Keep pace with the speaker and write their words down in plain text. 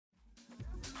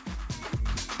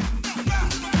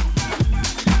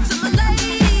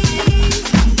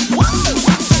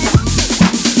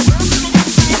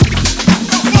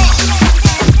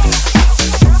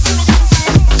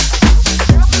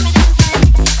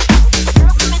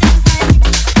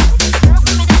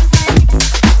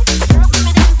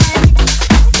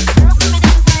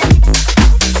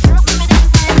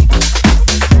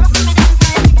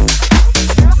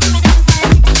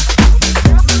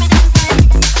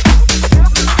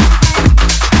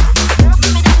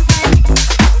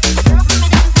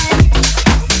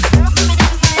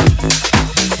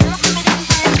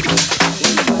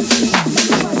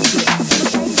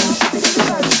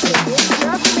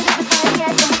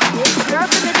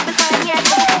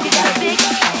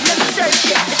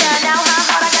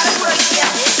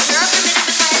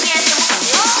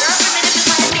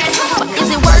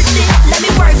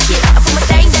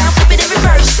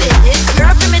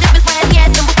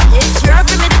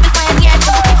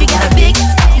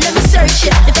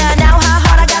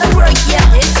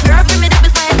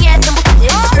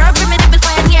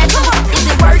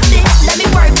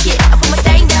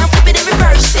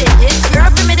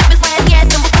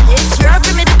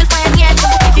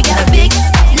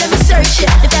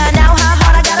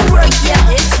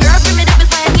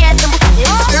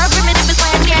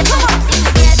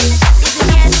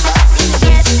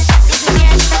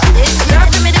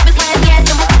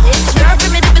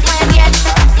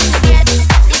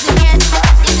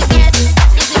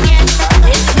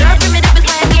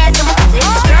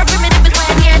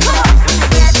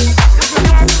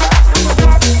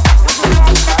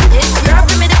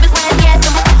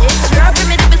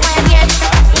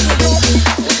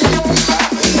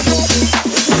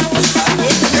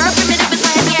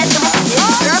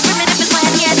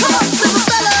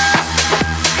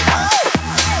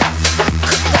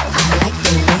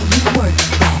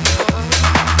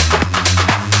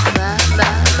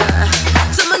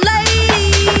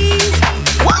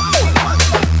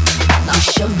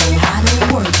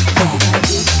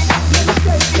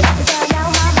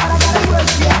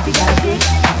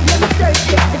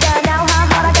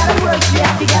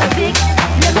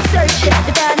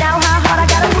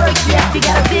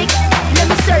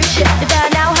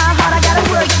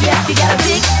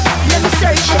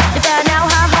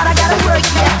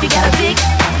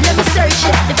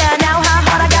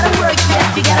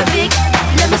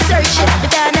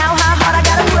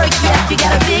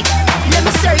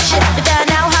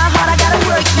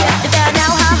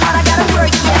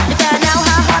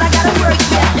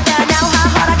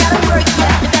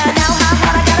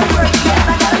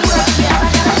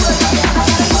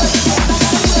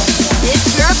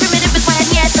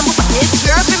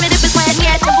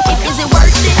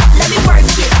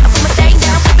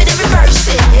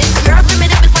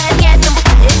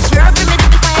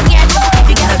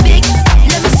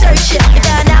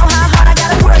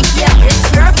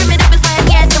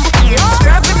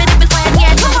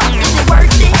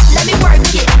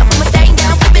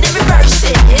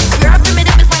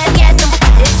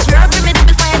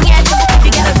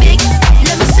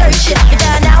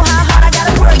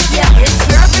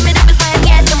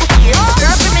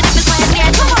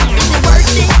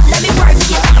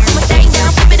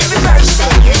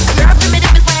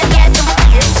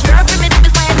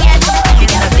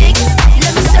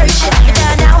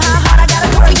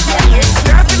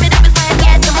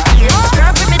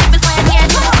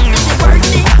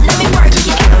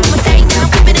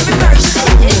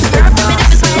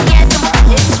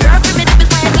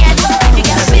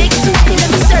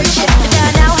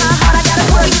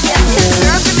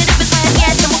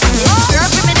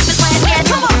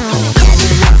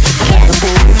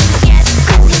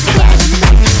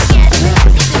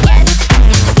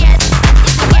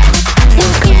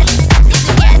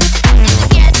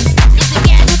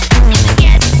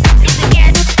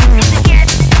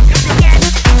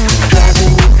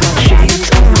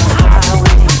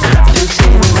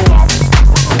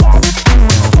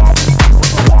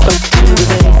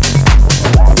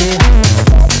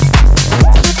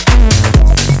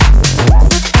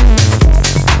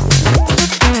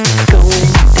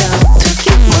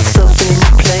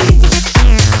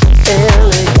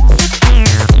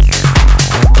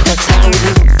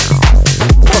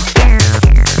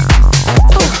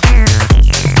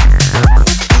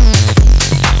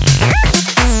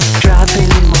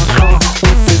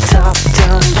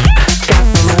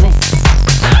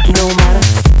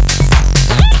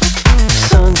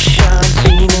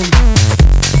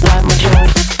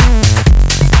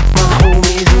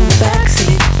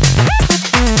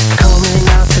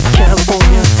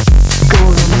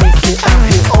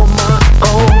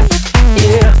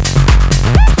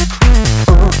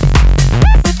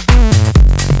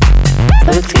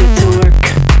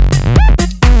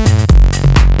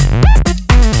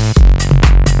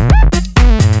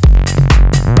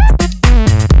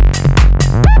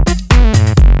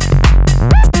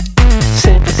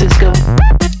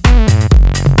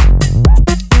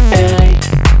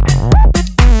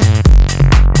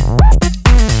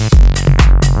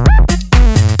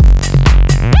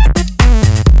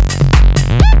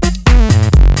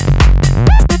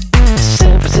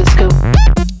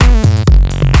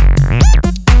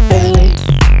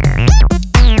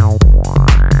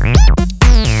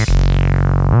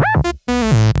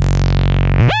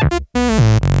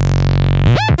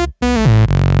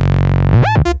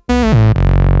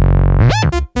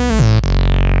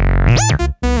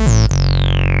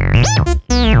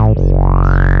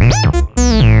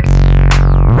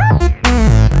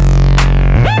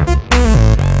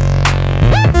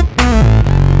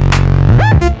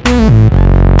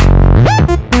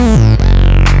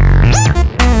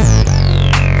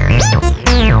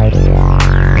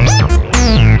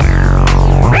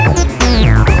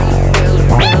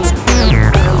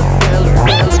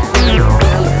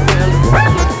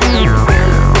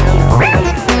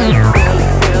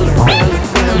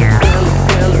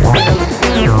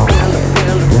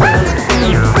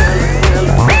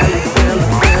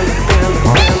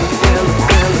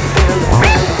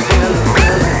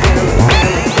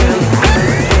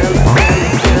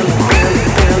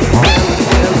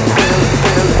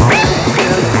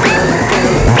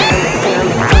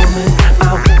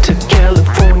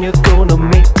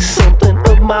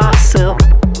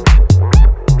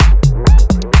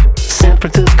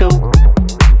Francisco,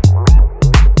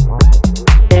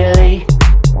 LA,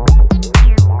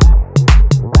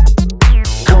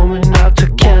 coming out to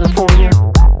California,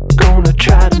 gonna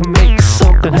try to make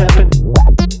something happen.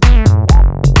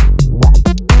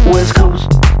 West Coast,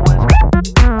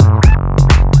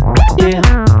 yeah.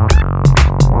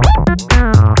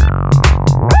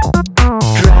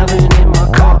 Driving in my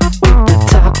car with the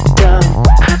top down,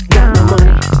 got no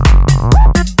money.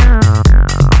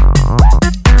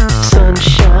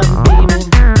 Sunshine.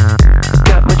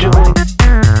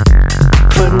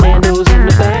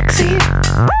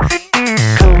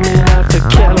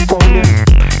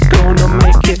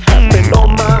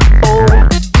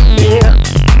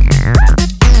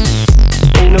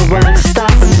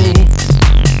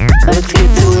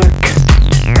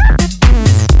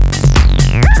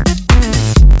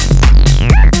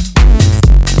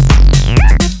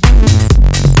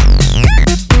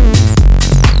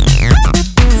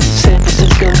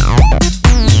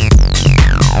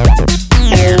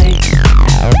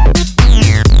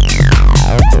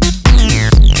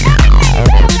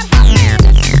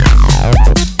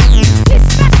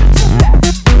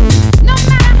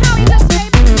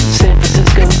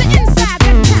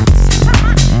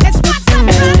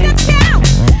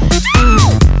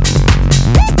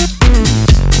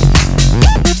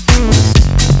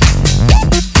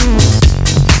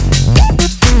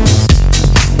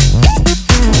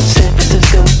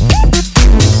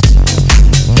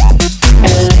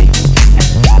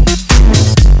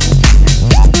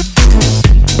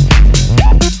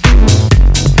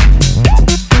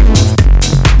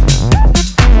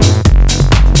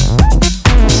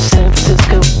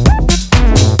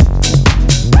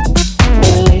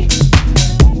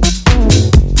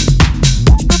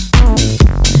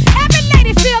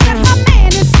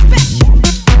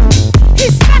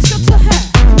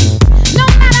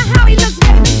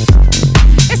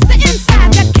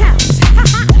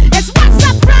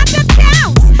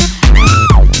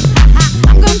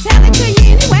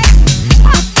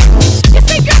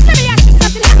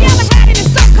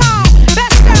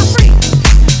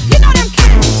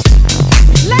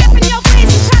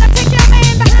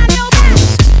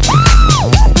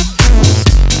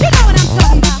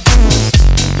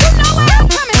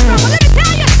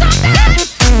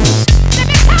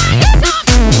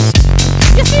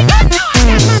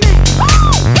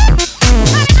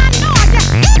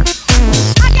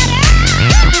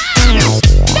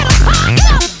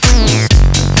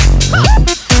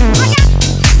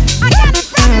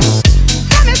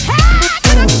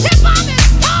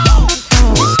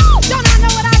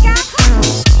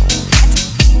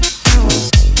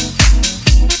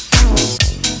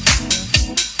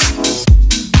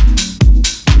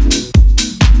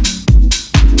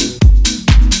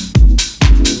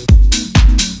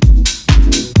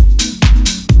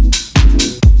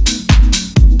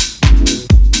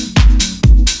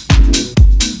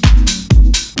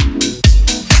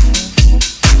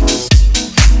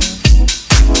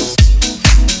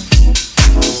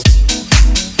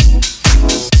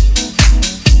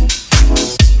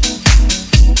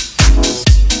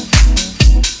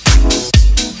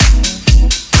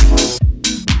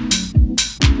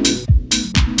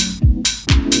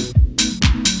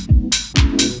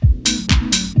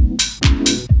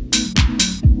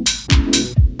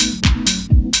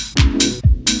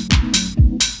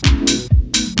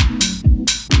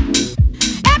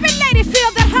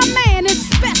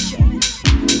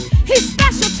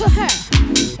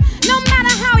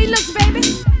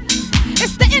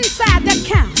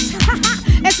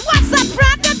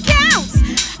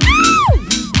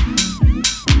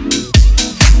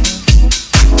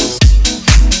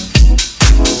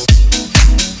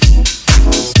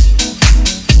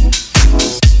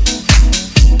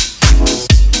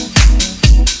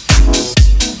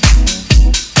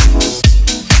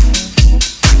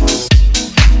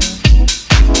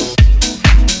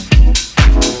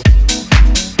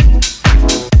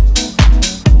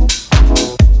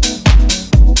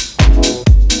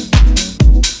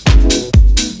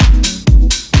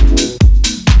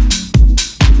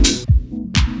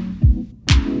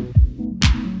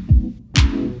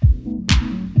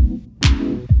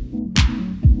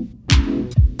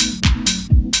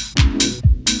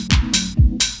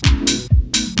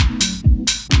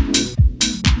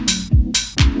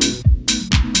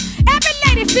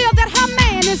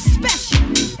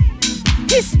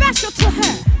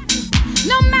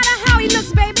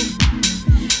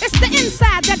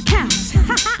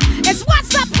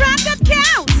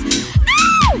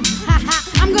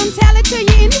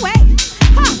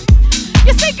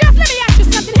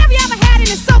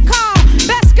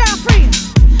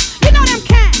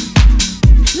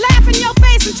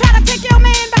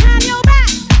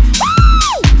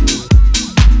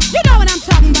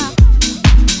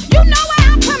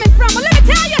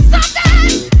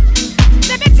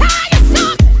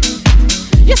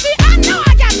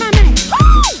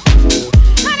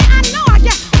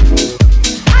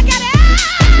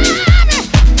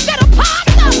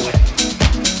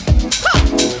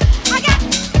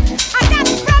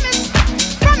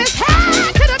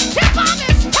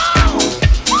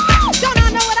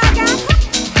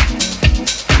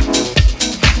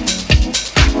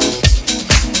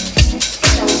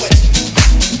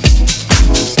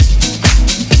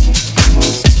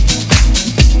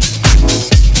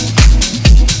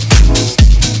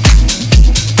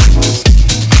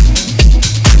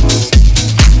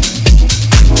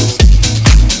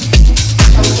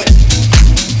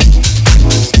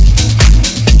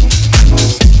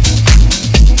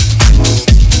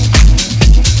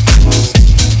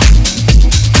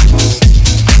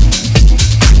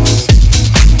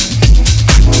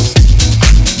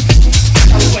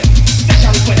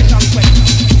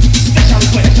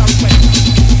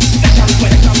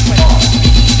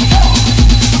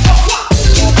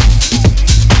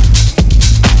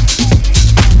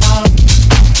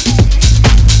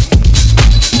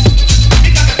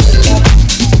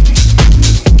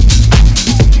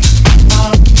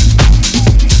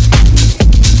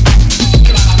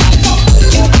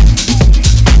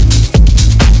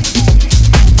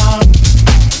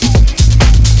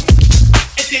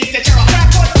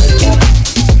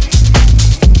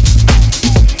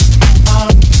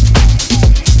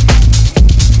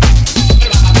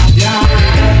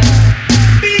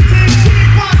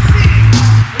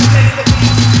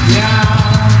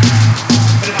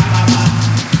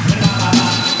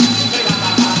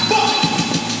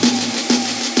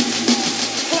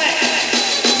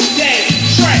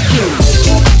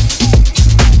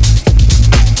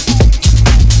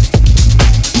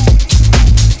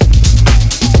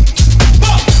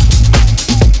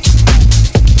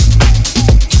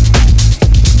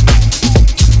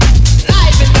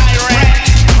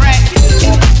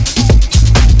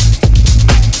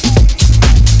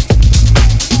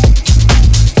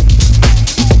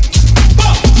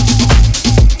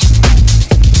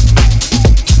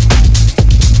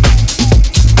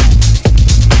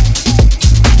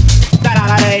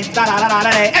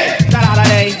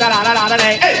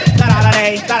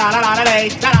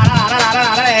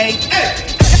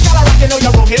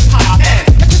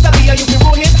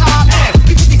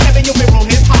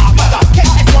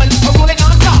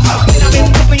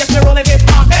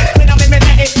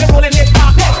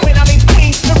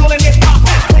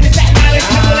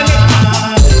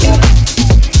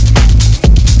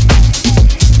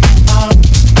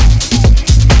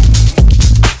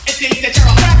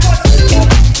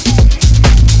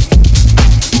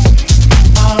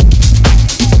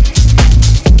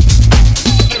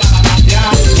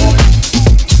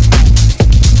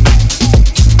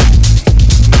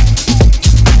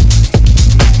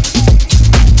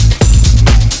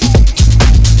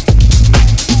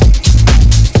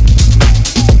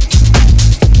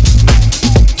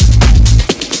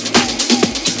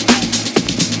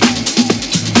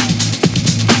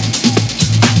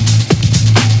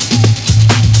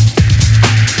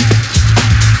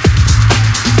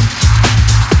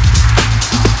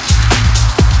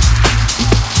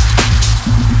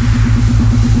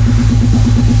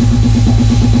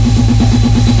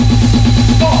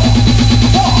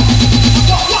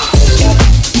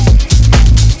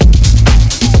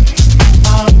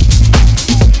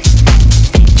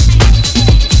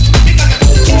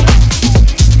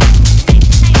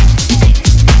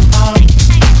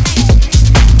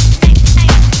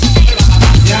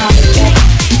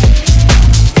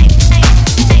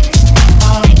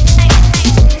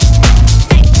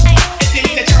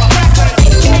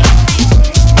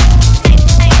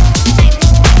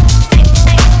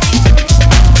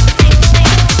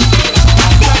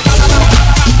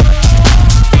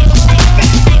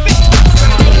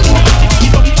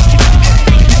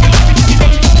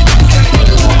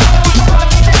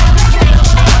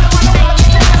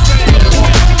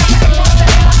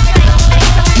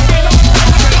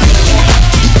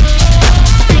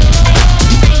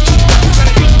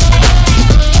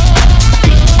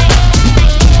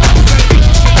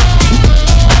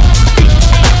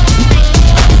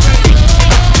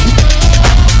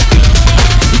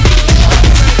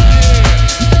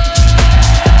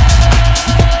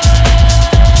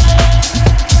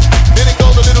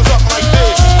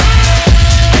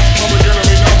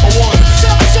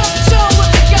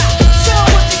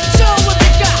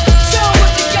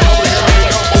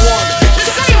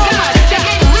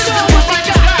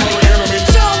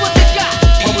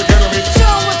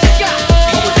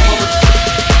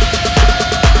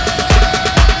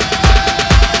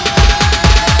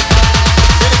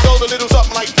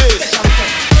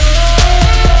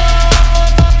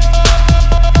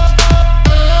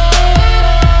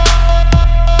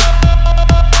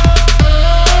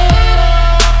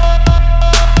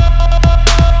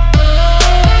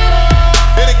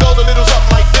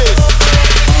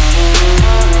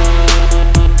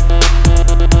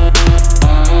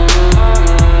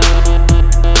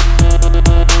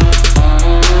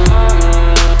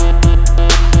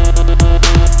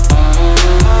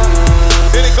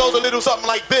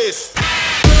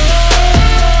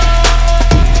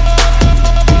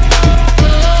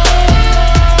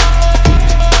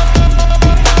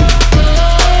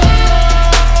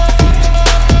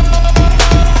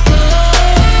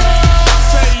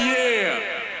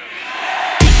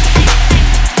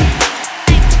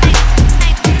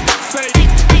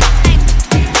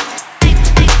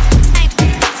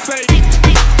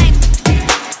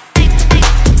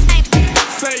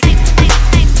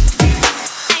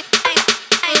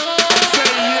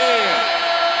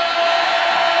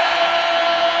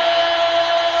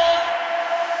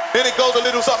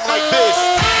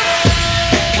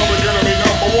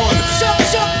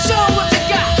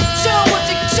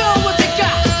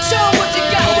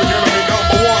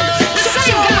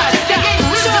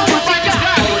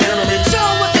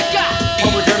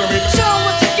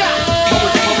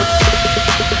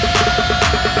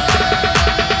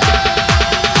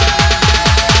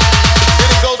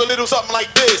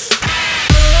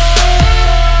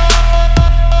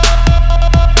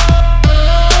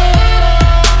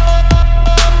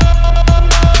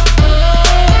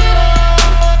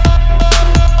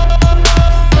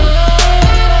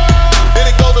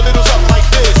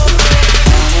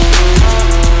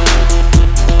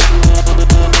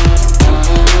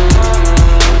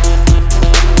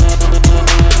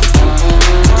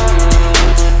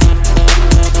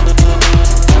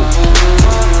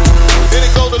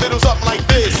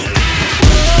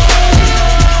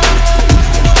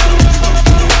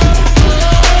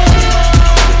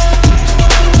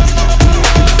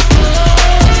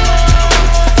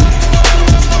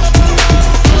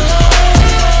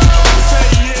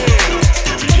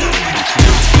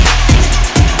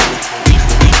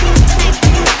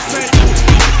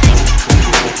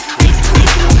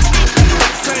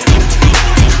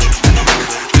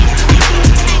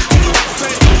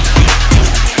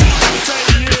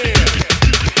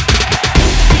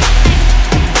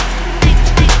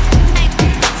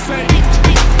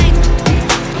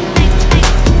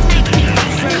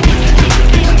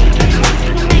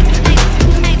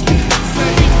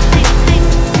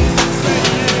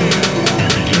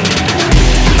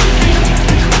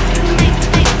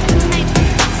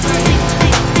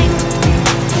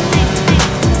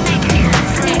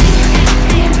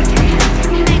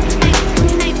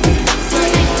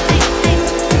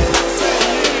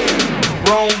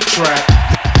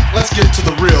 Let's get to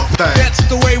the real thing. That's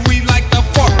the way we like to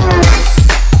fuck.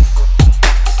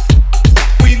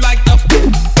 We like to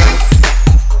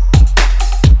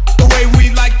the way we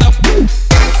like to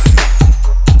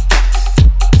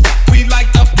we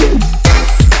like to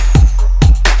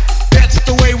that's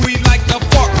the way we like to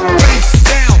fuck. Face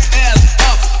down, ass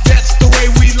up. That's the way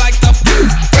we like to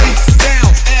face down,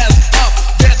 ass up.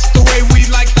 That's the way we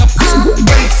like to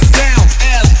face down,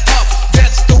 ass up.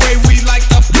 That's the way we like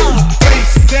to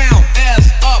face down, ass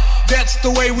up. That's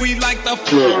the way we like to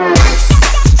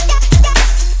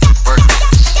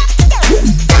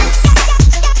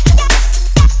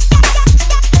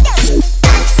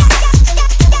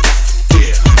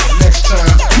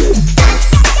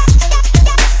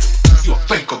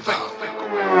Think about it.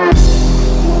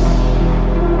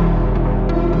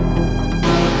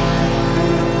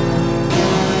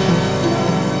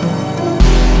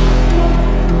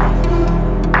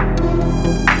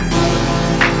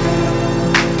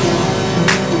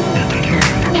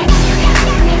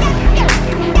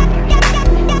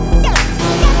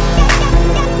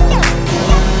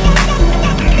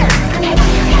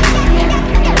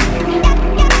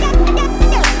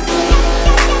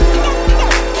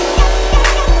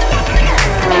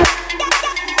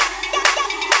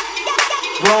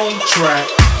 Wrong track.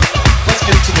 Let's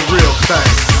get to the real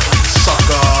thing,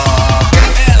 sucker.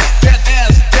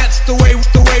 That's the way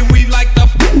we like the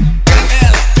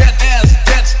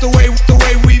that's the way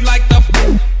we like the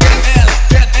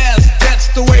that's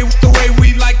the way we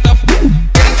like the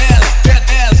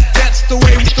that's the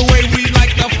way we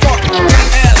like the fuck.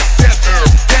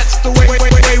 That's the way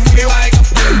we like we like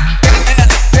the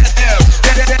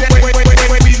that's the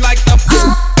way we like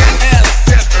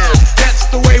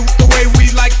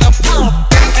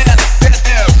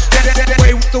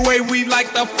the way we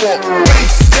like the fuck.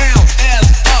 Face down,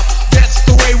 ass up. That's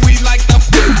the way we like the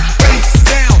face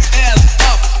down, ass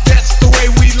up. That's the way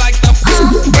we like the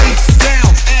face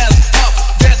down, ass up.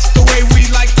 That's the way we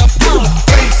like the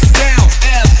face down,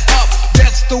 ass up.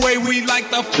 That's the way we like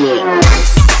the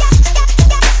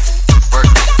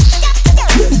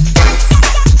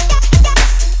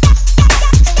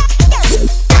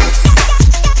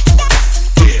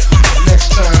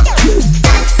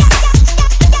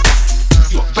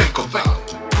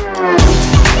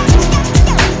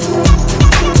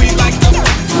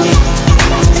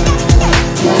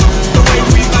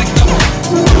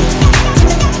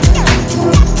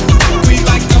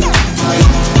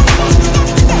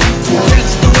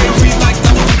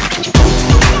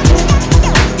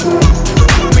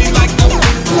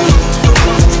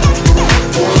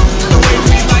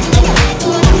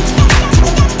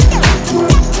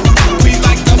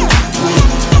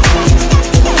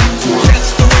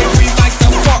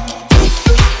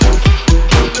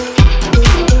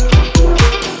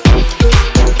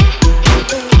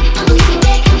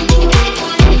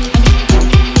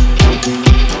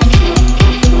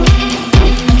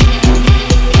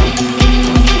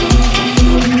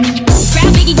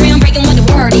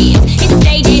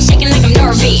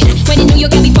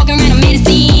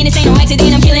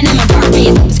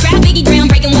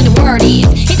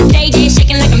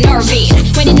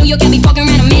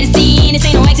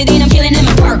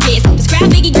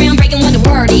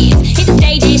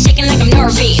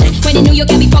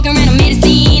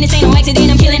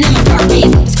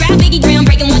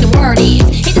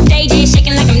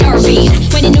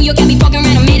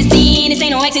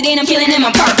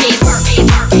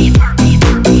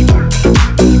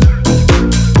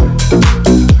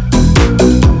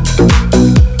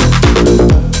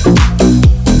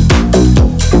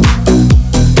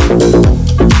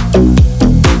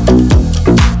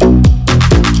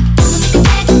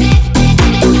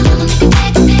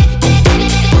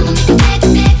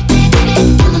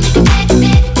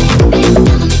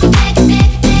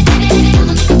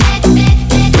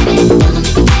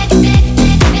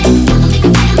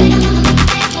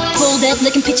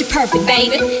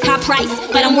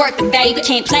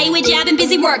Can't play with you, I've been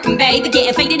busy working, baby.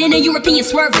 Getting faded in a European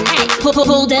swerving. Hey,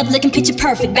 pulled up, looking picture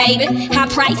perfect, baby. High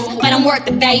price, but I'm worth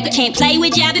it, baby. Can't play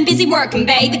with you, I've been busy working,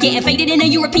 baby. Getting faded in a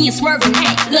European swerving.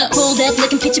 Hey, look, pulled up,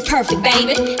 looking picture perfect,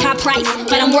 baby. High price,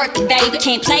 but I'm worth it, baby.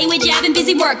 Can't play with you, I've been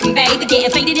busy working, baby.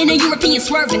 Getting faded in a European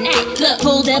swerving. Hey, look,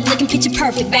 pulled up, looking picture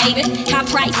perfect, baby. High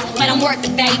price, but I'm worth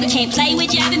it, baby. Can't play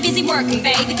with you, I've been busy working,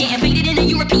 baby. Getting faded in a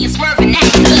European swerving.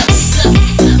 Hey, look.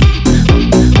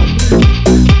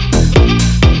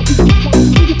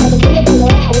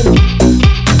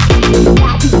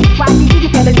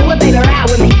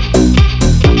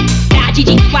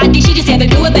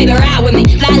 Baby, ride with me.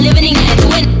 Fly living in and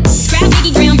doing. Scrap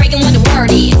Biggie groundbreaking what the word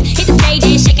is. Hit the stage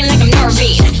and shaking like I'm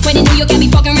nervous. When in New York, I be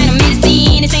fucking around. around a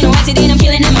medicine. This ain't no accident, I'm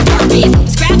killing them on purpose.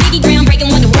 Describe Biggie groundbreaking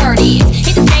what the word is.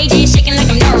 Hit the stage and shaking like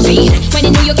I'm nervous. When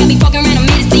in New York, I be fucking around a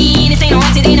medicine. This ain't no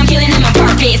accident, I'm killing them on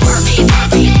purpose.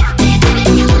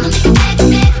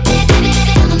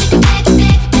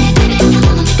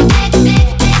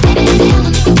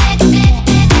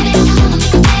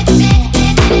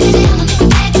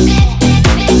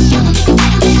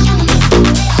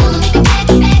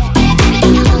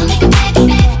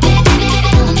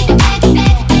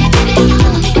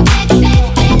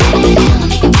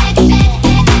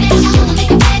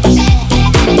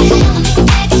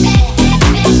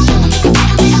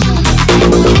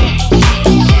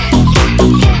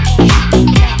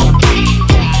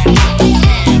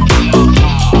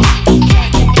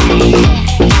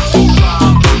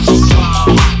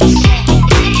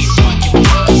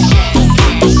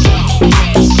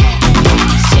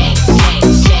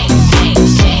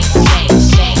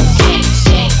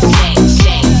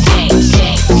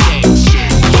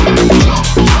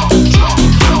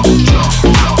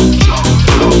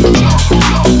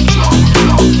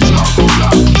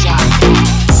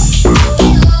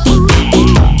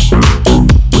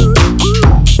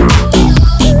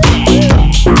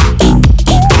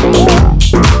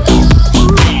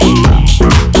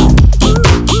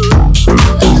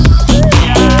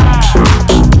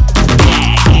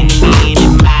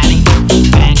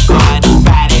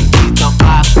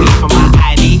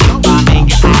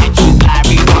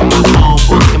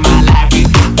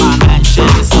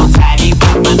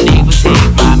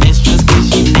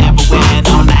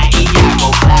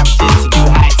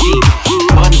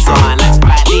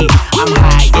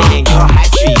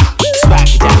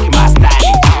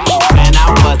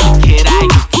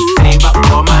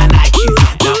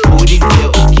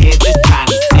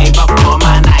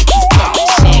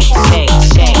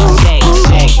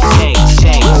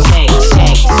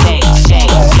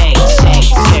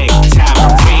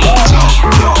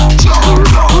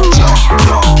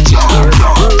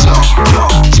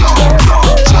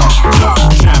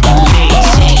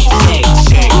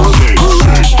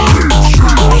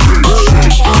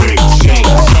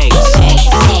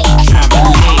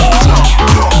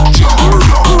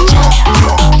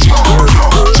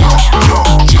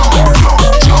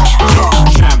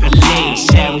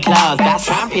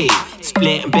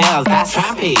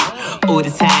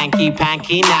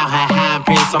 Now her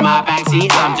handprints on my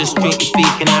backseat. I'm just strictly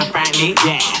speaking and frankly,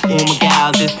 yeah. All my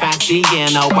gals is fancy, yeah.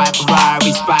 No white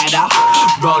Ferrari Spider,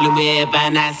 rolling with a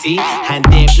Nancy, and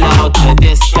dip low to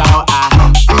disco.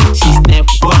 She sniff,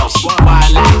 whoa, she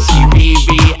wild like she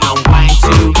Riri and wine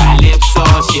to Calypso.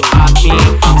 She asked me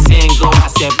if I'm single. I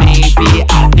said maybe,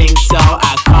 I think so.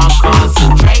 I can't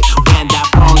concentrate when that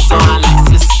phone's on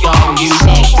like Cisco. You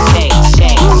shake, shake,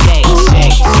 shake, shake,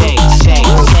 shake, shake,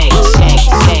 shake, shake,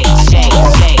 shake, shake,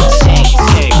 shake.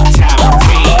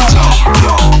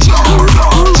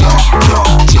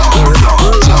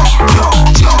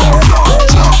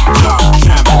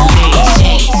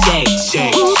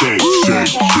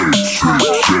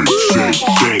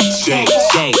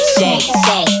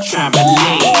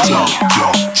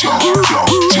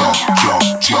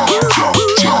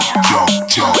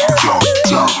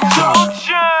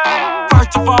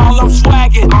 First of all, I'm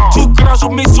swagging. 2 girls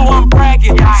with me, so I'm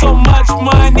bragging. So much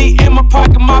money in my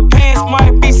pocket, my pants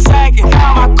might be sagging.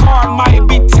 My car might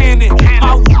be tinted,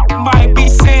 my might be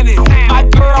scented. My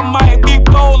girl might be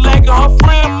bow-legged, her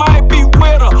friend might be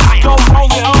with her. Go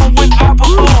roll it on when I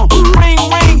perform. Ring,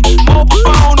 ring, mobile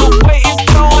phone, the way it's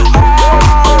going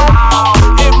out.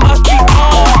 It must be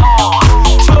on.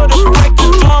 To the break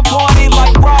of dawn, party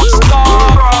like rockstar.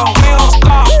 We don't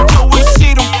stop till we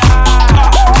see them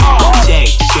cop.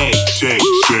 Shake, shake, shake,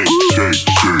 shake, shake,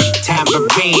 shake.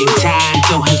 Tambourine, time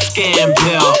to her skin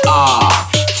peel off.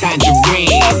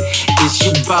 Tangerine, is she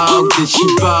vogue, is she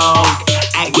vogue?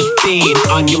 Agustine,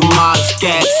 on your marks,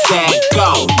 get set,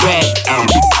 go. Red Elm,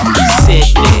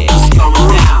 Sydney, it's going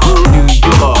down. New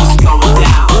York, it's going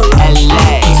down.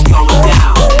 LA, it's going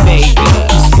down. Vegas,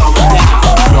 it's going down.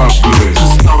 Dublin,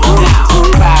 it's going down.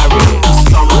 Paris, it's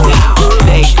going down.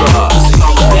 Lagos, it's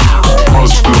going down.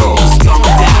 Oslo, it's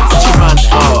going down.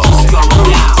 Toronto, it's going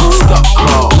down.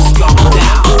 Stockholm, it's going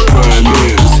down.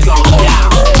 Berlin, it's going down.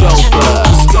 Joburg,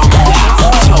 it's going down.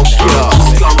 Tokyo,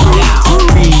 it's going down.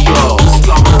 Rio, it's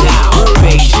going down.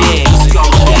 Beijing, it's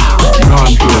going down.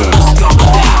 London, it's going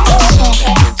down.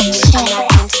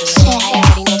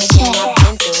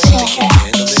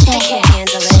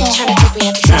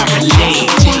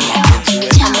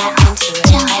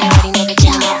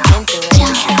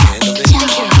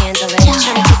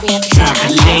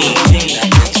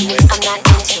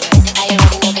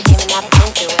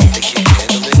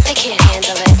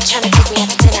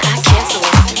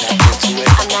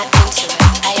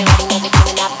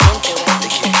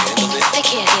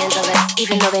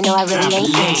 I really ain't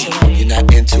into it. You're not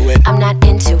into it. I'm not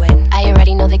into it. I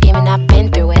already know the game and I've been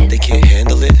through it. They can't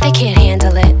handle it. They can't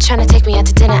handle it. Tryna take me out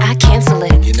to dinner, I cancel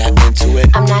it. You're not into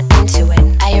it. I'm not into it.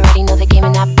 I already know the game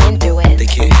and I've been through it. They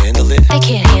can't handle it. They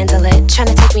can't handle it.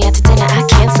 Tryna take me out to dinner, I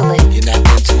cancel it. You're not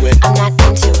into it. I'm not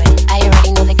into it. I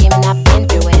already know the game and I've been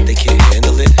through it. They can't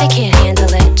handle it. They can't handle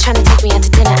it. Tryna take me out to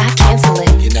dinner, I cancel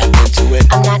it. You're not into it.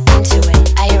 I'm not into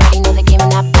it. I already know the game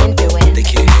and I've been through it. They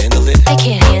can't handle it. They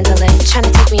can't handle it.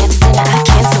 Tryna take me out to dinner, I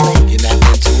cancel it. You're not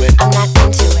into it. I'm not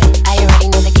into it. I already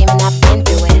know the game and I've been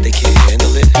through it. They can't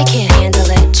handle it. They can't handle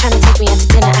it. Tryna take me out to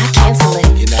dinner, I cancel it.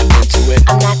 You're not into it.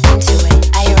 I'm not into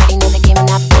it. I already know the game and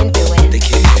I've been through it. They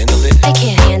can't handle it. They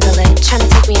can't handle it. Tryna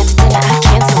take me out to dinner, I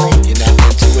cancel it. You're not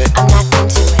into it. I'm not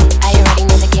into it. I already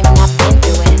know the game and I've been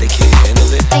through it. They can't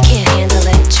handle it. They can't handle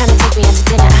it. Tryna take me out to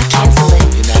dinner, I cancel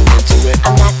it. You're not into it.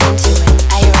 I'm not into it. I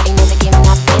already know the game and I've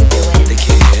been through it. They can't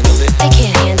handle it. They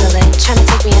can't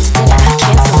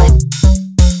handle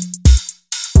it. Tryna take me out to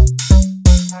dinner,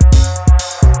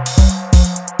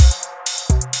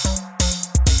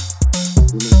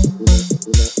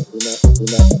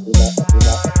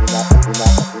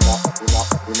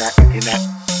 cancel it. You're not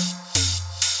into it. I'm not into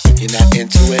it.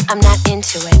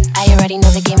 I already know the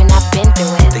game and I've been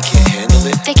through it. They can't handle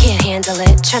it. They can't handle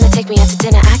it. Tryna take me out to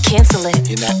dinner, I cancel it.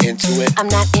 You're not into it. I'm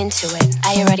not into it.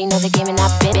 I already know the game and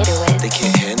I've been through it. They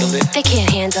can't handle it. They can't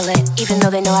handle it, even though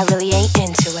they know I really ain't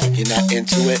into it. You're not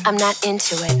into it. I'm not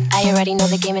into it. I already know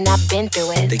the game and I've been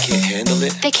through it. They can't handle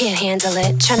it. They can't handle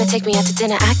it. Tryna take me out to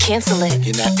dinner, I cancel it.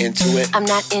 You're not into it. I'm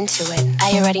not into it.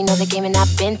 I already know the game and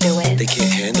I've been through it. They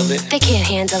can't handle it. They can't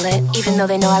handle it, even though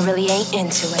they know I really ain't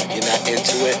into it. You're not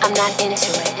into it. I'm not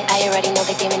into it. I already know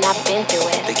the game and I've been through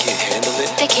it. They can't handle it.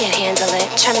 They can't handle it.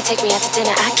 Tryna take me out to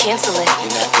dinner, I cancel it.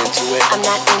 You're not into it. I'm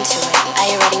not into it.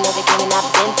 I already know the game and I've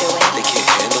been through it. They can't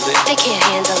handle it. They can't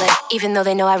handle it, even though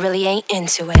they know I really ain't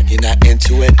into it. You're not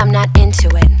into it. I'm not into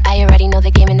it. I already know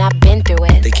the game and I've been through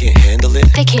it. They can't handle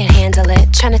it. They can't handle it.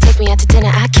 Tryna take me out to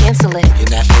dinner, I cancel it. You're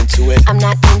not into it. I'm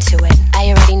not into it. I already know the game and I've been through it. They can't handle it. They can't handle it. Tryna take me out to dinner, I cancel it. You're not into it. I'm not into it. I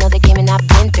already know the game and I've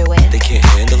been through it. They can't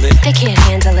handle it. They can't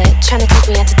handle it. Tryna take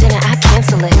me out to dinner, I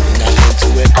cancel it. You're not into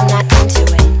it. I'm not into it.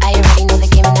 I already know the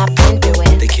game and I've been through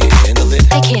it. They can't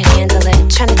handle it. They can't handle it.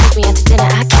 Tryna take me out to dinner,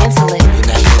 I cancel it. You're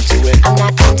not into it. I'm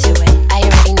not into it. I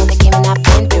already know the game and I've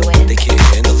been through it. They can't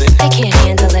handle it. They can't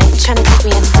handle it. Tryna take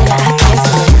me out to dinner, I cancel it.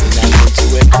 You're not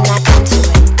into it. I'm not into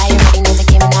it. I already know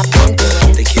the game and I've been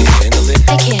through it. They can't handle it.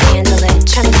 They can't handle it. Tryna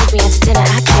take me out to dinner,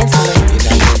 I cancel it. You're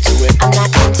not into it. I'm not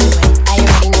into it. I already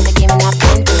know the game and I've been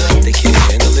through it. They can't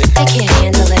handle it. They can't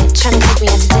handle it. Tryna take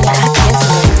me out to dinner, I cancel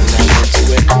it. You're not into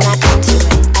it. I'm not into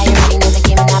it. I already know the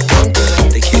game and I've been through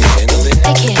it. They can't handle it.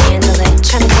 They can't handle it.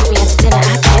 Tryna take me out to dinner,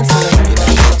 I cancel it. You're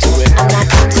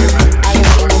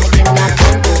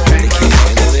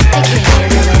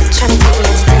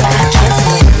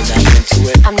not into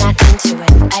it. I'm not into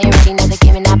it. I already know the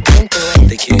game and I've been through it.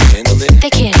 They can't handle it. They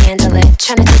can't handle it.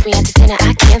 Tryna take me out to dinner,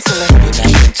 I cancel it. You're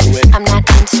not into it. I'm not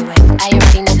into it. I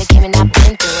already know the game and I've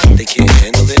been through it. They can't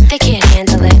handle it. They can't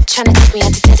handle it. Tryna take me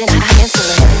out to dinner, I cancel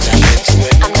it. You're not into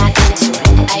it. I'm not into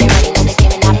it. I already know the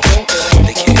game and I've been through it.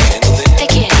 They can't handle it. They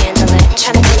can't handle it.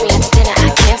 Tryna take me out to dinner, I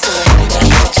cancel it. You're not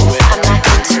into it. I'm not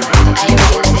into it. I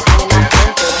already know the game and I've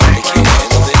been through it. They can't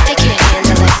handle it. They can't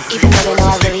handle it, even though they know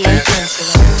I really ain't into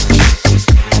it.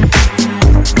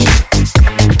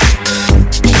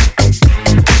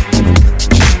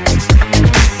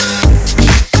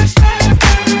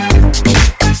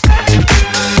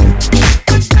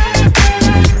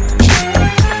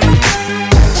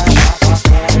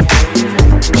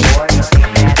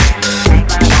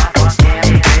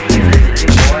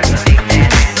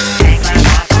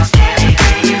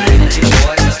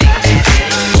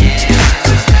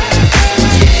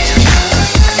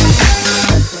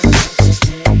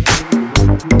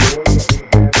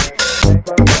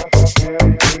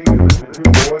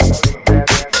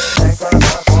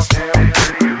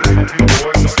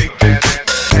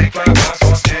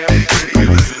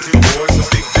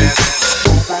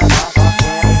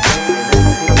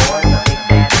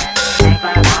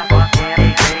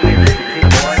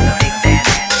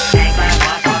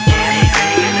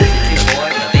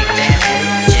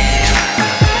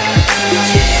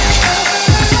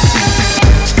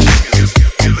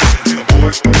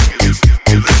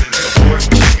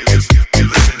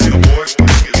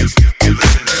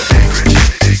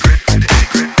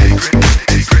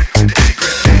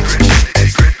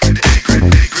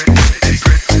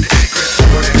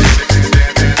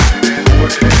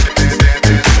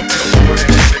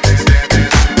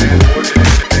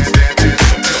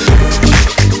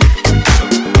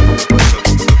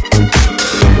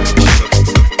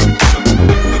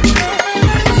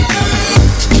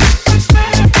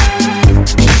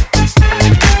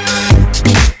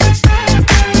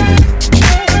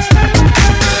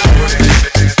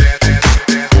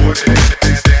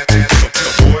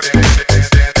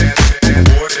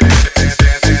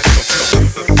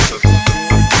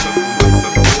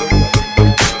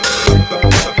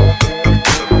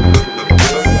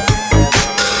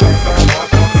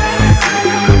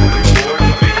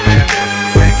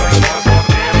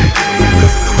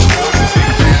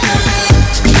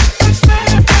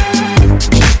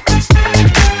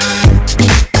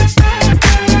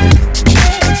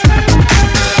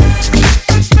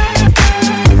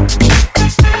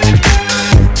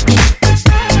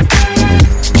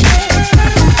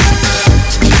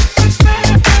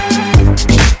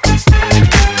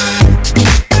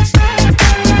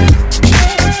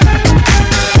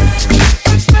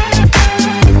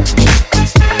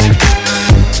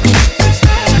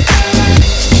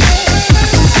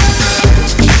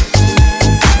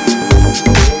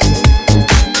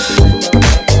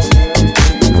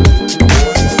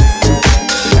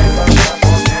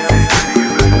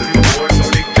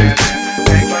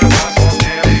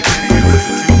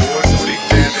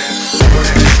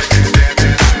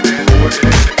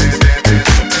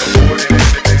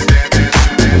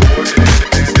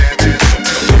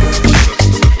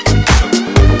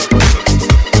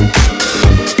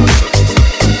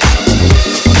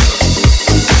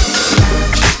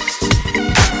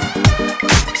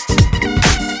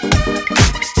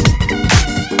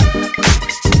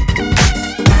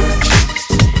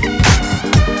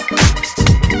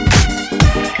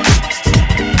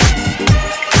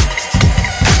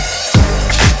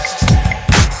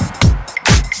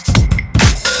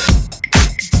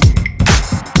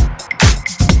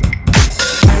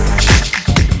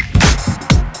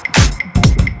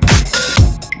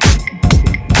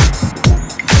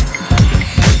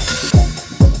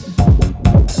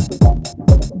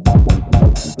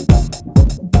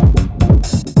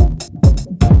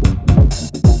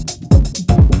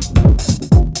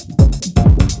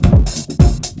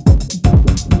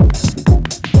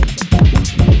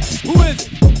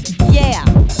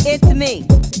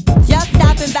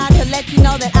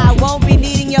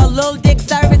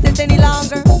 this any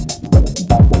longer?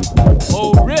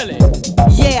 Oh, really?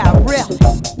 Yeah, really.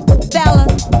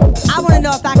 Fellas, I want to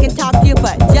know if I can talk to you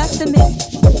for just a minute.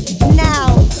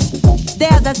 Now,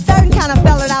 there's a certain kind of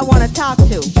fella that I want to talk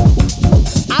to.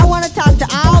 I want to talk to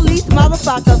all these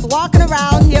motherfuckers walking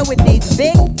around here with these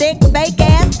big, thick,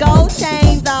 fake-ass gold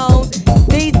chains on.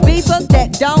 These beepers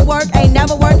that don't work, ain't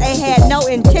never worked, ain't had no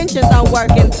intentions on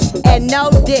working, and no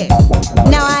dick.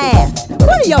 Now I ask,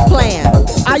 what are your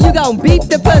plans? Are you gonna beep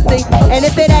the pussy, and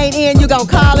if it ain't in, you gonna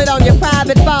call it on your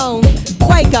private phone?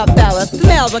 Wake up, fellas,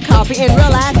 smell the coffee, and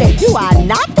realize that you are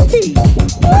not the tea.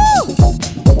 Woo!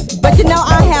 But you know,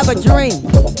 I have a dream.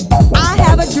 I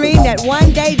have a dream that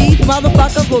one day these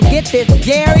motherfuckers will get this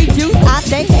Jerry juice out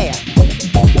their hair.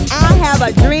 I have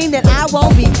a dream that I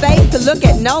won't be faced to look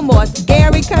at no more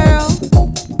scary curls.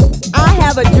 I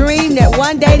have a dream that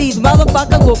one day these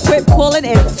motherfuckers will quit pulling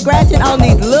and scratching on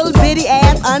these little bitty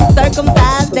ass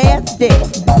uncircumcised ass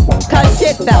dicks. Cause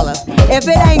shit, fellas, if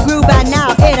it ain't grew by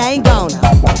now, it ain't gonna.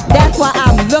 That's why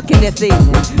I'm looking this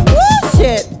evening. Woo,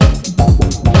 shit.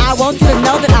 I want you to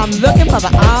know that I'm looking for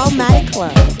the Almighty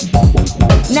Club.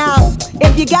 Now,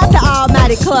 if you got the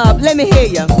Almighty Club, let me hear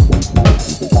you.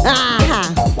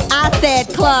 I said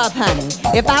club, honey.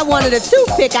 If I wanted a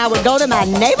toothpick, I would go to my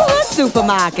neighborhood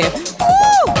supermarket.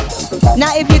 Woo!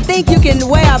 Now, if you think you can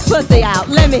wear a pussy out,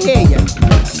 let me hear you.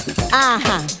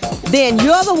 Then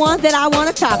you're the ones that I want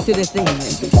to talk to this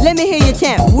evening. Let me hear you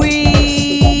chant,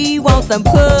 we want some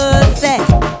pussy.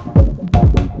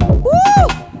 Woo!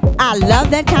 I love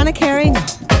that kind of carrying on.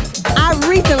 I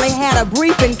recently had a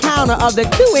brief encounter of the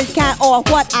 2-inch kind, or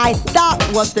what I thought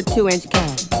was the 2-inch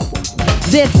kind.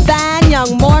 This fine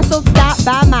young morsel stopped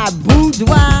by my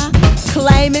boudoir,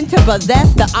 claiming to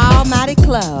possess the Almighty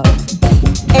Club.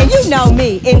 And you know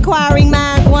me, inquiring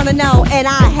minds want to know, and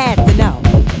I had to know.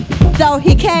 So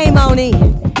he came on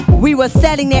in. We were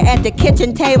sitting there at the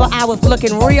kitchen table. I was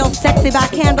looking real sexy by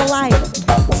candlelight.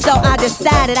 So I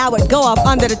decided I would go up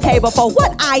under the table for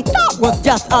what I thought was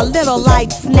just a little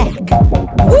light snack.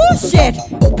 Woo shit!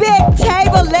 Big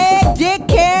table leg, dick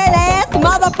carrot ass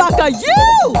motherfucker,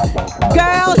 you!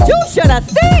 Girls, you should have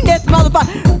seen this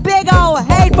motherfucker. Big old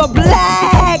hateful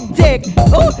black dick.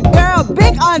 Ooh, girl,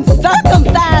 big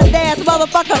uncircumcised ass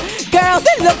motherfucker. Girls,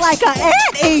 it looked like an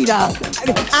anteater.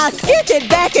 I skipped it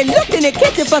back and looked in the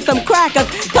kitchen for some crackers,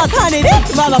 cause honey,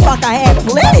 this motherfucker had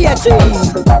plenty of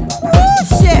cheese. Ooh,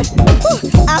 shit. Ooh.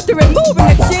 After removing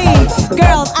the cheese,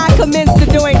 girls, I commenced to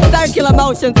doing circular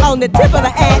motions on the tip of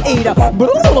the anteater.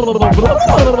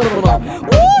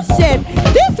 Ooh, shit.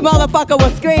 This motherfucker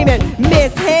was screaming,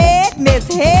 Miss Head, Miss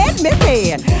Head, Miss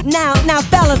Head. Now,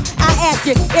 fellas, I ask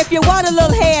you, if you want a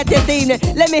little head this evening,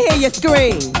 let me hear you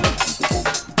scream.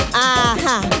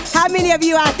 How many of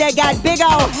you out there got big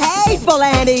old hateful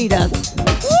anteaters?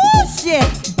 Woo, shit.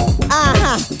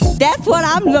 That's what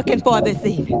I'm looking for this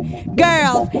evening.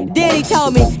 Girls, then he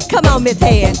told me, come on, Miss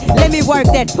Head, let me work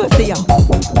that pussy off.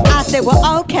 I said,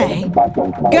 well, okay.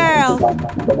 Girls,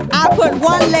 I put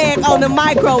one leg on the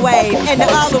microwave and the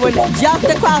other one just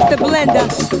across the blender.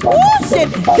 Woo,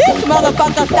 shit, this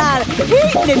motherfucker started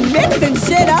heating and mixing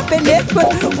shit up in this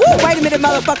pussy. Woo, wait a minute,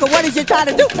 motherfucker, what is you trying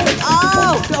to do?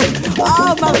 Oh,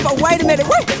 motherfucker, wait a minute.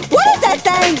 What is that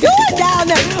thing doing down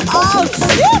there? Oh,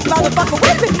 shit, motherfucker,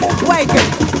 wait a minute. Wait, girl.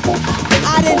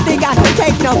 I didn't think I could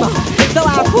take no more, so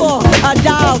I pulled a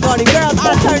dog on it. Girls,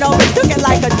 I turned over and took it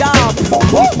like a dog.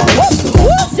 Woo, woo,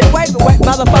 woo, shit, wait,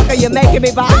 motherfucker, you're making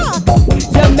me bark.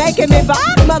 You're making me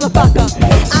bark, motherfucker.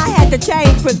 I had to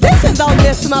change positions on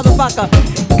this motherfucker.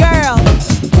 Girls,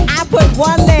 I put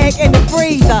one leg in the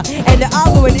freezer and the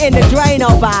other one in the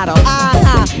Drano bottle.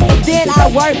 Then I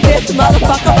worked this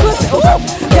motherfucker pussy. Ooh,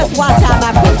 just watch how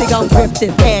my pussy gon' grip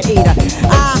this anteater.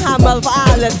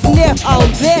 Motherfucker, let's sniff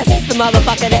on this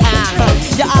motherfucker.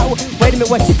 Wait a minute,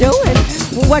 what you doing?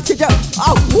 What you doing?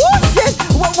 Oh, whoa, shit.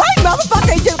 Wait,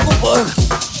 motherfucker.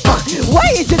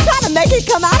 Wait, is you trying to make it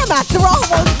come out of my throat?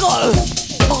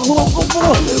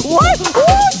 What?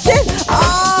 Oh, shit.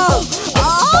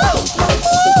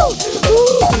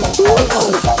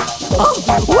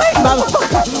 Wait,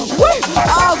 motherfucker. Wait.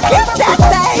 Oh, get that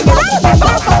thing out of me,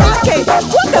 motherfucker. Okay,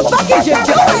 what the fuck is you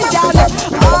doing down there?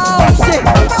 Oh, shit.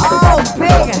 Oh,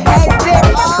 big, hey, big,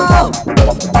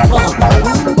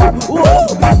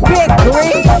 big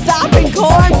green, stopping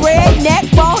cornbread, neck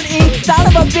bone eat, son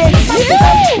of a bitch, you!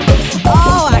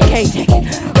 Oh, I can't take it.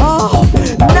 Oh,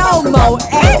 no more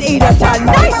anteater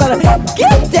tonight, but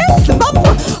get this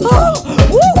motherfucker. Oh,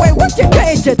 wait, what you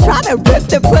doing? You trying to rip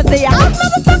the pussy out,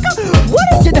 motherfucker? What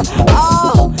is you doing?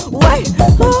 Oh, wait,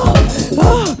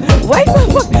 wait,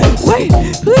 motherfucker, wait,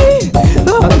 please.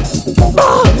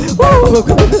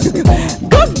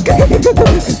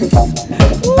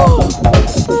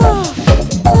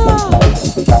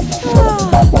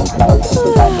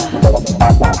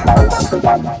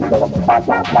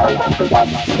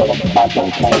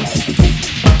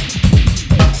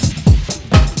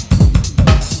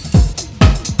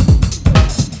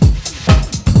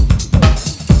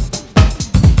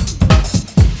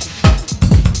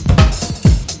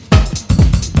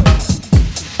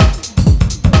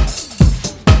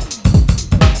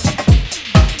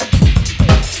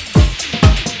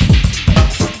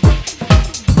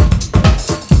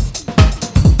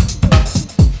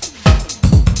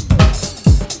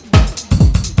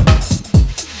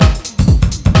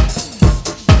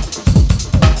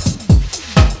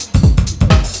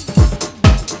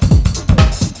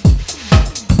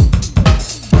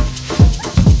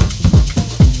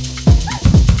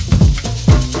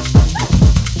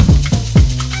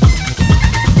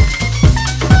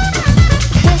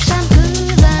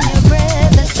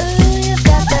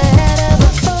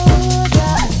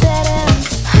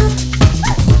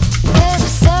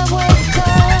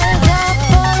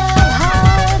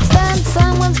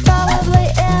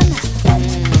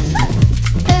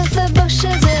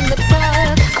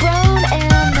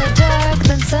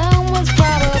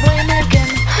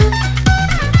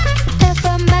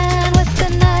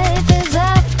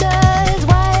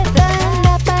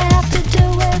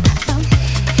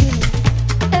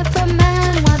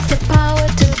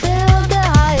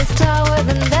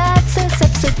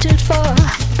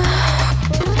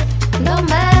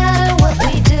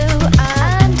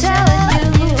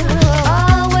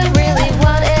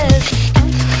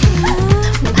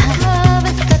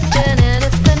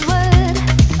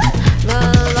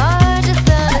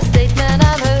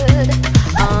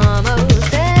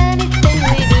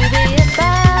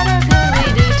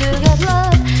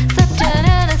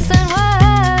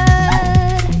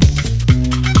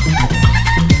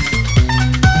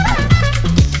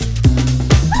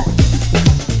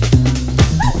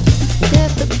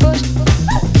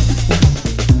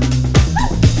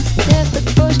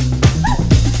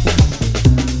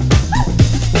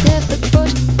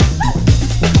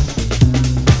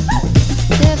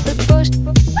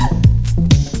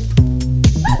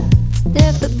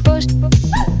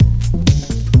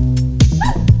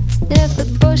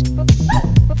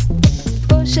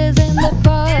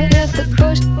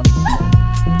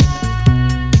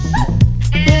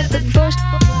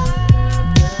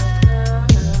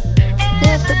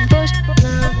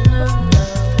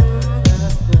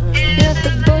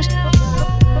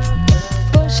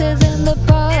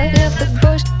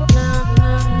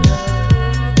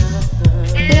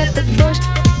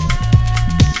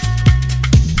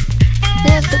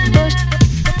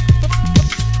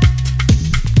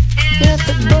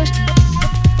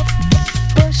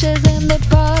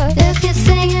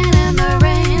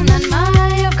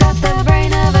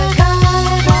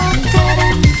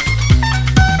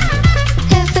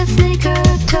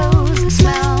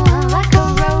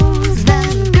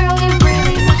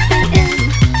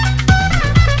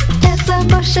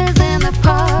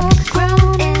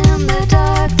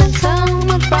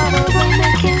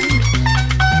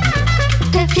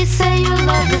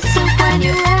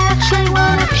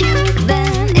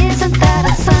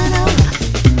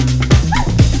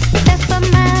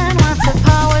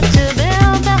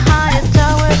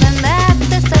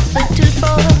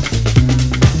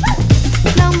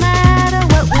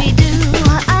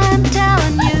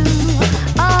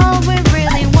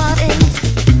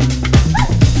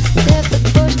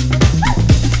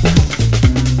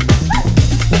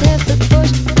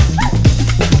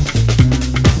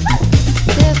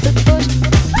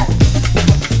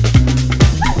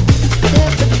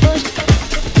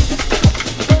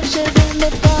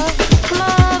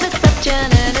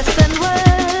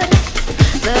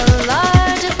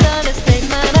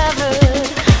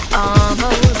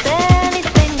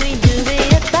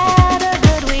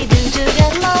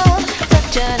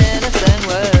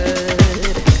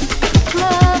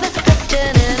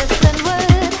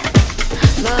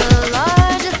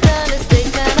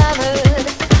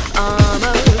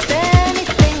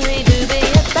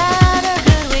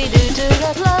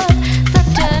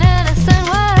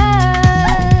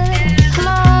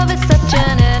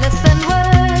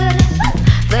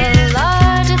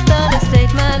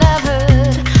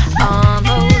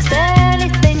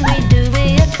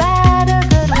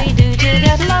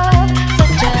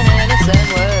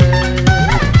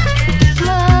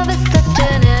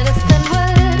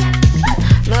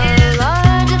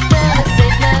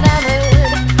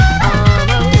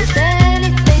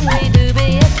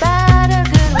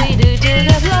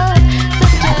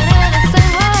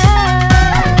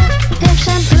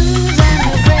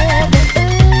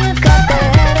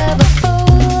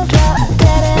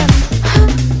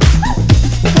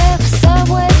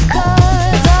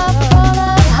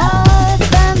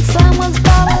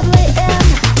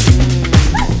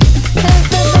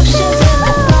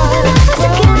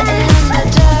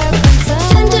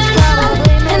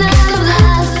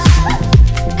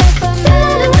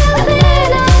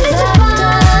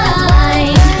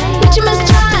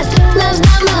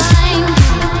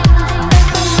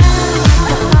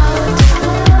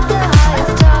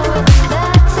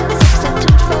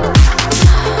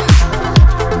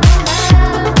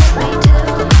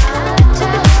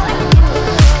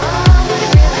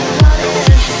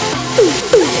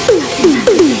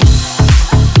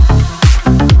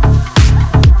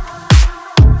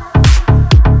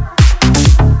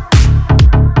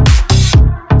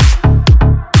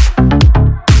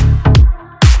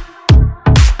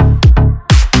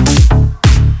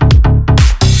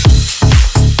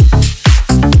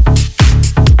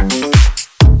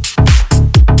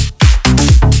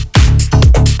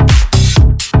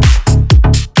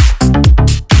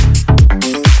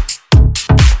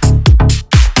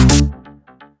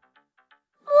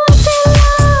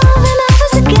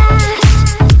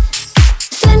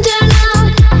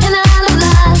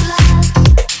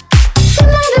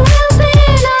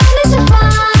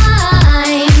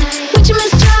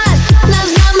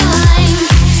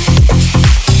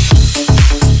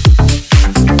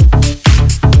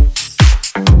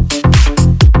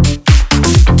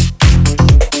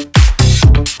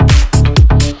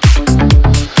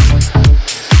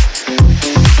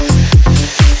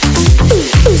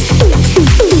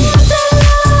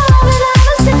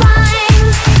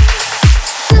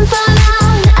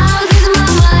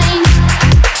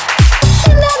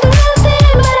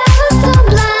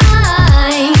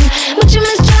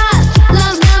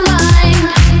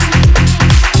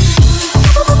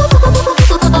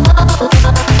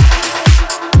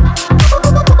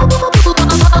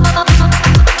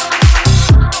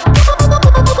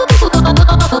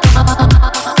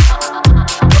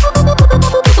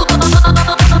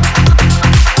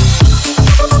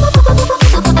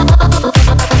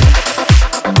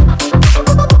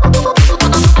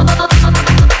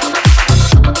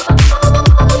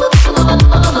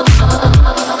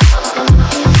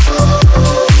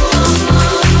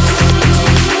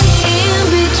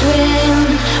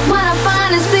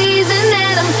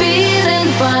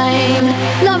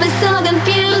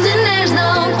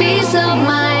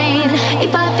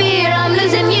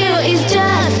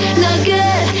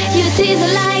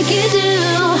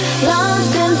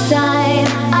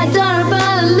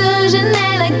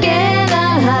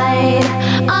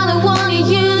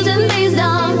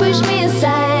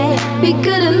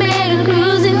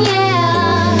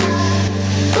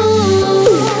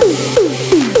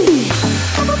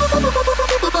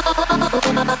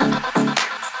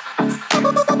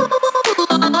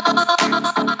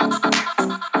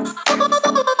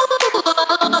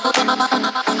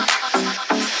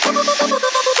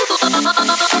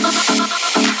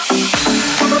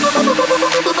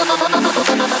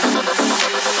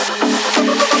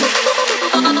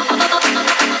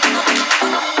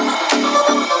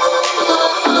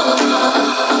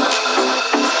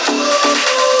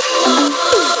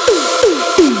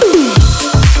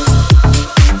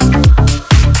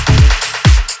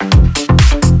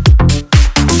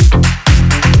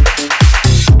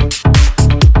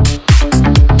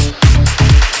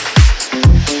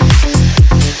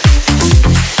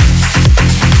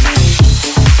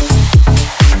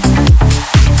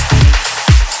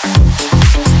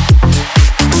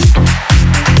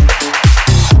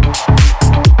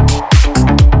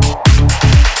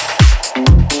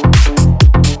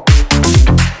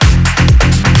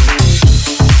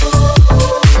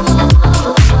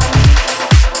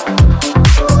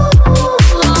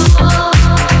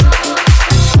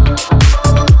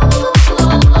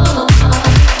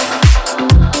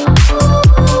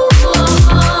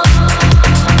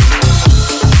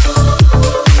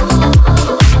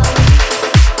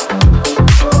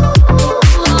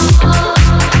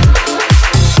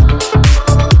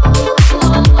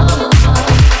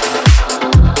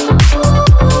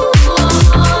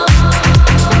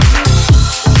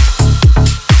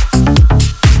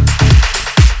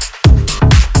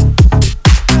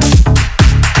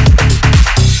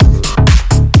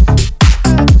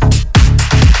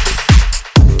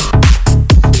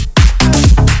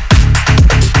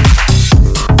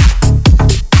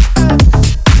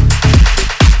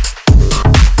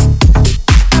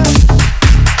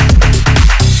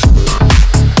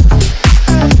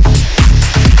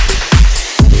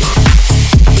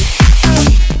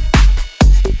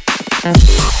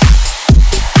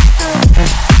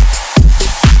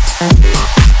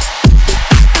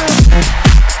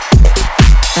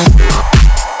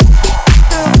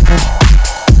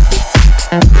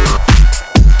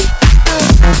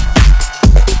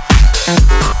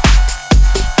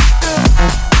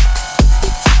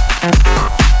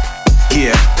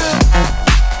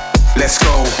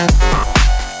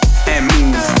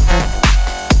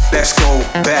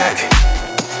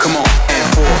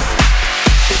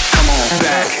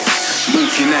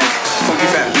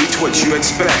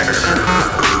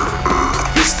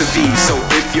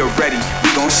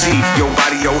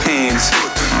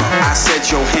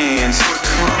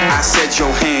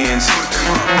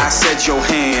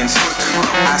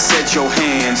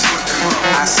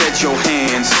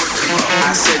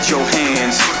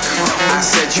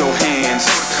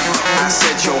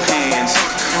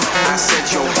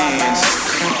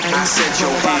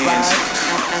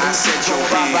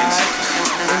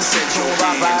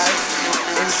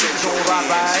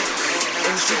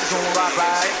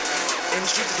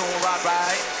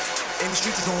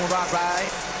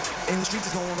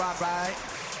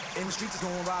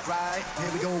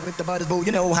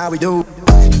 You know how we do.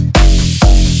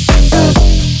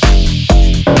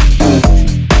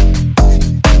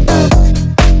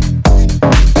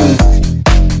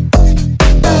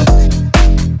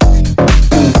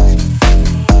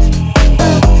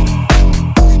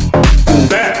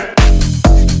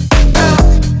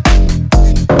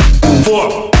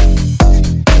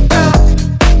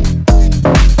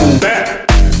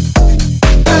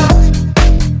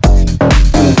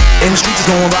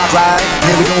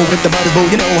 With the body boy,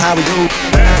 you know how we do.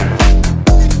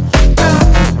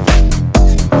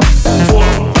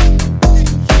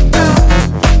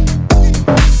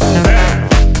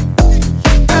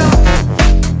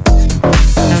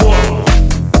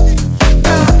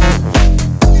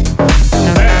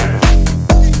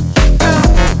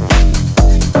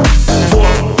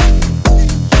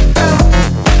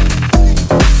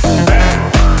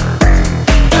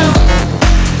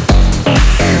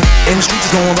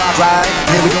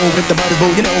 With the body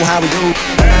boy, you know how we do.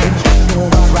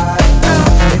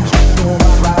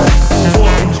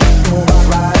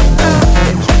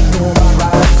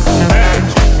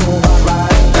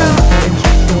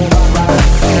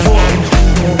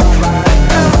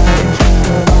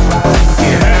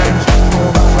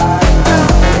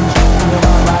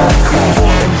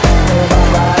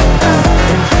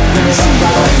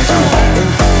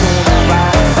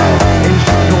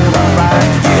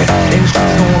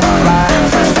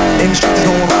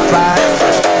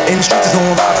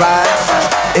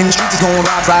 is gon'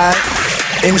 rock right.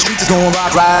 In the streets is gon'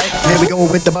 rock right. Here we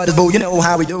go with the butters, boo, you know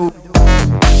how we do.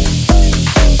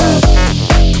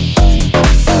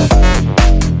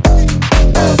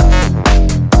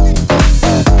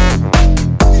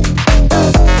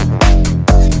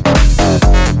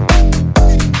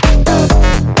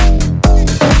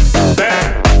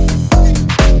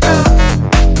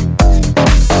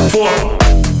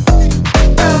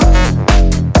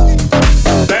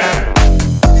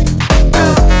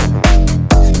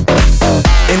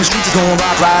 Gon'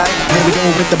 rock right. Here we go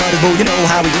with the butters, boo, you know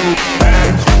how we do.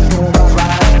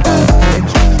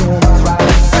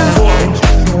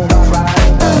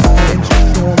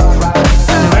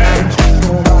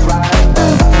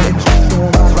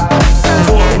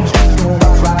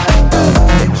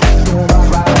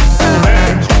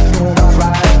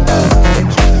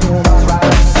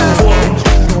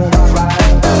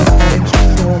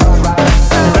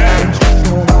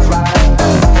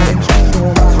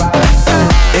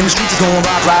 Gon'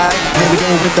 rock right. Here we go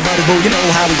with the butters, boo, you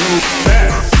know how we do.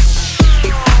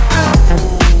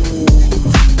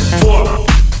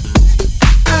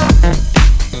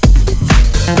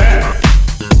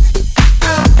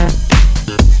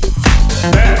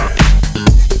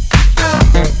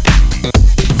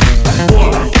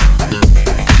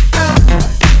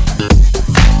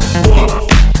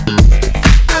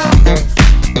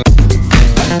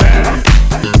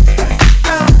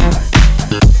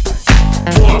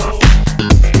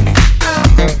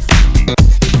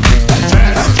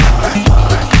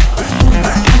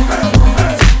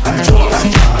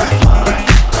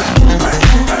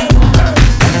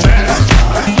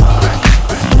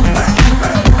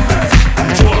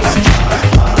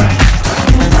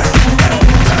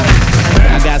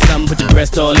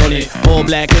 All on it, all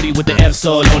black hoodie with the F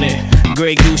soul on it.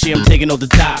 Grey Gucci, I'm taking off the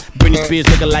top. Britney Spears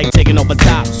looking like taking off a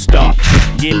top. Stop,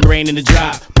 getting brain in the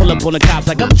drop. Pull up on the cops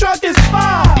like I'm drunk as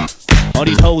fuck. All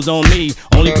these hoes on me,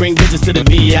 only bring bitches to the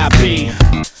VIP.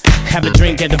 Have a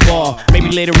drink at the bar,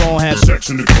 maybe later on have sex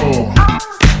in the car.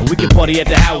 We can party at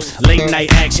the house, late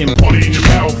night action, party in your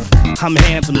mouth. I'm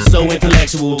handsome, so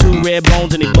intellectual. 2 red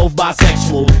bones and they both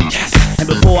bisexual. Yes. And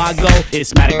before I go,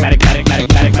 it's matic.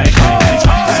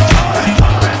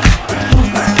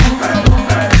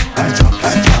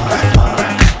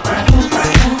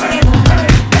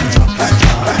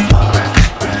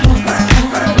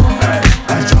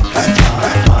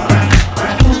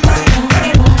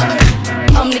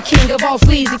 King of all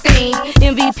sleazy things.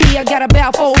 MVP, I got a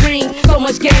bow for a ring. So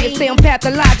much game, say I'm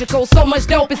pathological. So much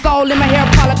dope, it's all in my hair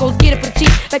follicles. Get it for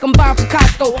cheap, like I'm buying from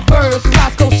Costco. Birds,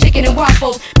 Roscoe, chicken and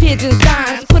waffles. Pigeons,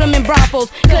 dimes, put them in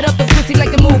brothels. Cut up the pussy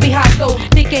like the movie Hostel.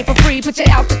 Dick ain't for free, put you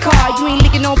out the car. You ain't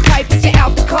licking no pipe, put you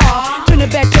out the car. Turn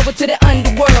it back over to the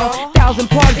underworld. 1,000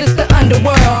 parts, it's the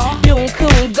underworld. Doom,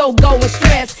 coon, go and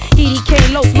stress.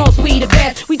 EDK, low smokes, we the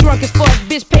best. We drunk as fuck,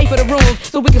 bitch, pay for the room.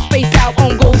 So we can space out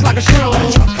on goals like a shroom.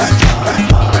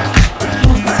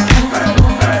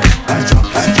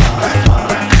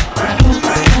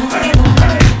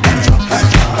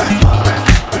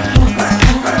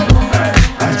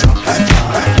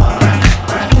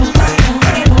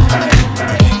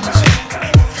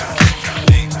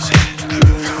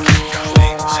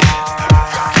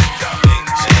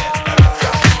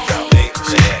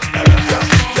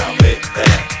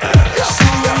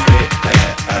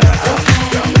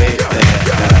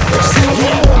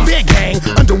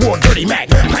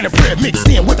 Mixed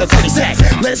in with the 30 sacks.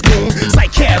 Let's go,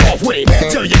 psych cat off with it.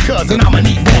 Tell your cousin I'm a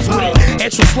neat boss with it.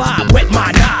 Extra slide, wet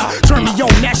my knob. Turn me on,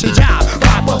 that's your job.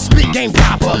 Pop up, spit game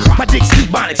proper. My dick's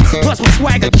keep bonics. Plus my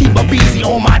swagger keep a beezy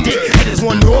on my dick. Haters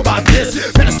wanna know about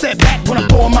this. Better step back when I'm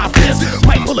throwing my fist.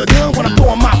 Might pull a gun when I'm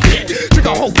throwing my fit. Trick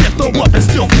a whole fifth, throw up and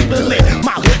still keep it lit.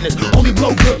 My goodness, only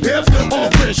blow good piff. On a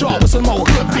British all with some old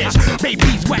hood bitch.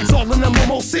 Babies wax all in them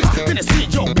almost 6. Then it's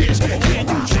your bitch.